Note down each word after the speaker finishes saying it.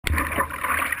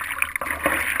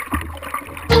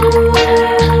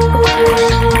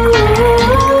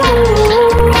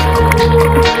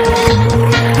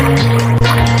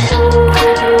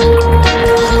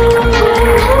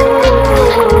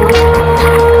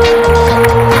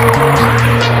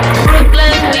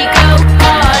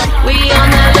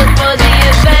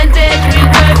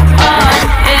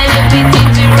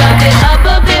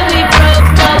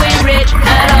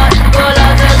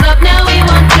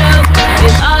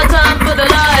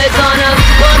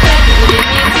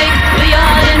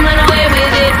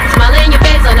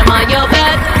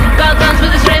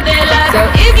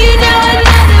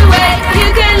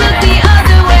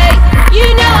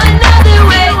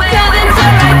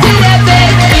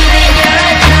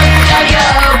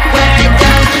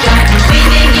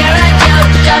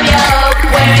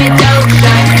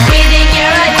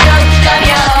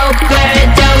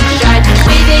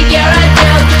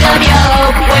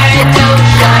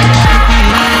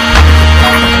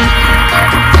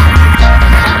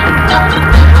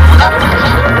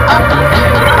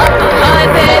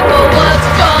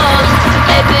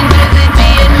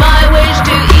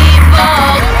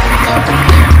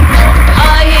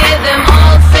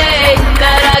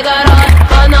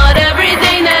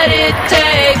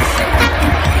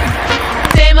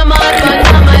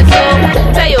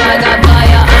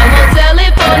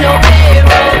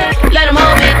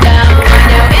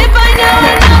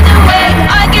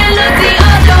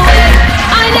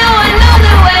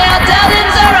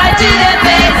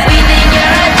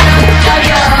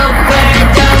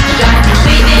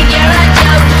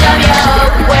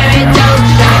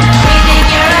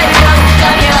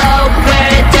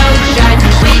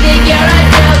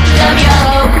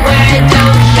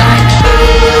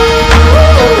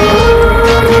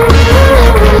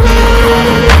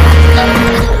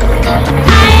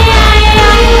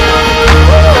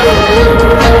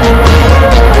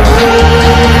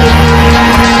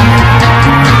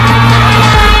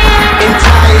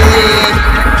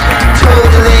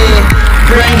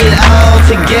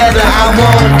together, I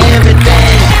want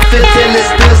everything. Fulfill this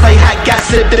feels like hot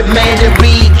gossip, the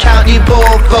mandarin. Count you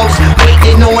poor folks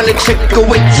waiting on the trickle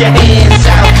with your hands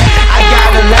out. I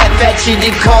gotta laugh at you,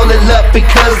 then call it luck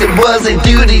because it wasn't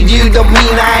due to you. Don't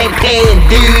mean I ain't paying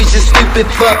dues, you stupid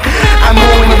fuck. I'm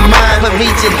on your mind for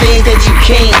reaching things that you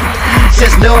can't.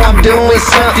 Just know I'm doing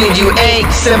something you ain't.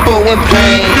 Simple and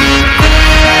plain.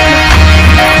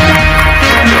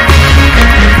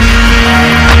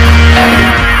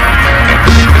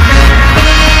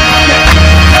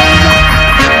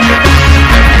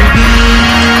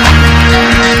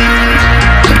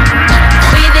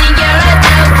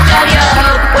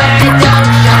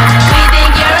 Don't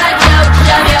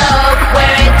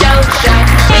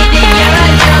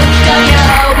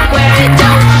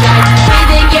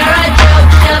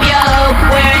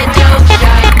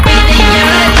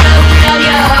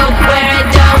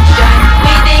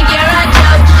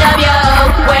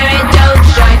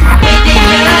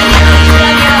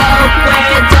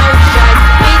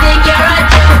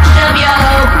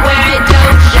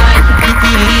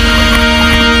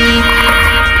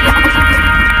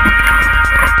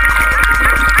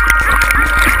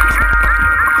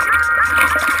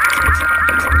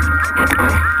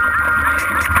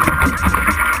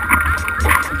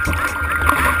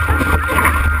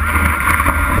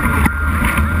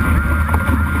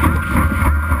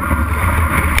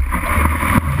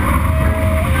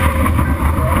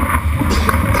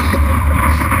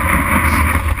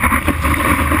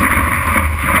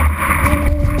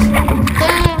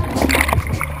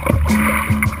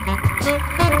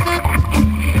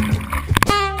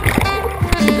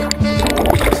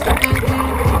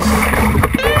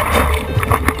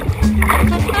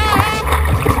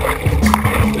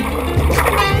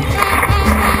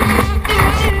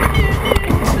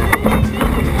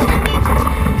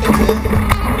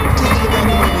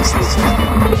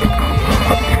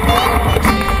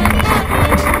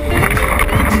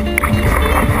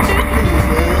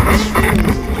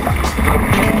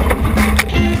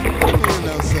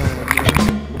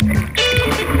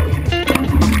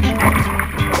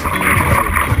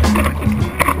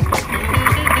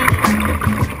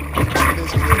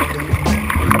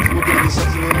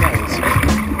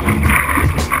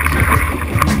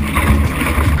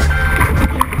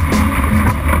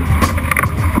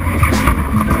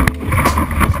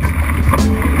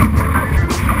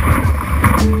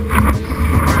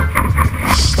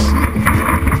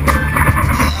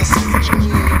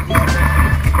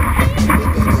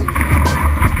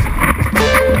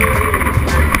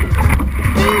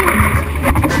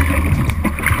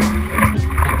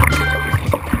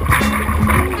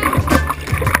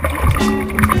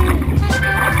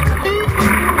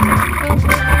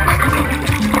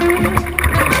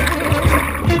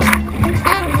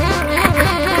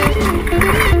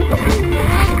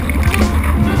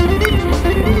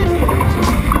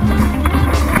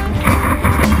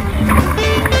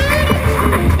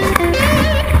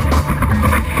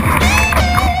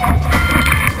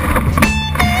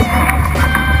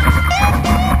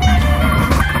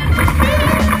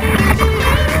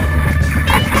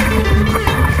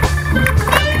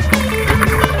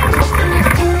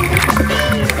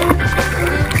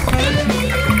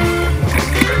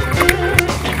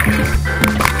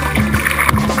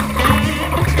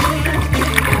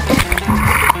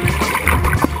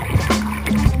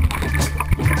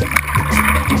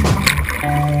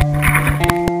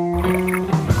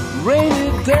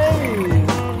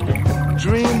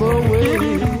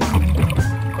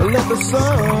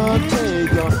sun,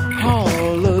 take a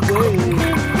holiday.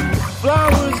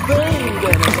 Flowers fade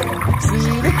and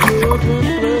see the children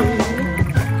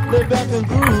play. Lay back and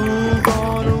groove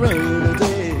on a rainy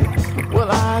day. Well,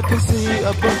 I can see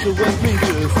a bunch of wet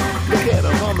creatures. Look at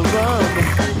them on the run.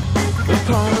 The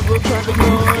carnival traffic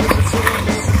going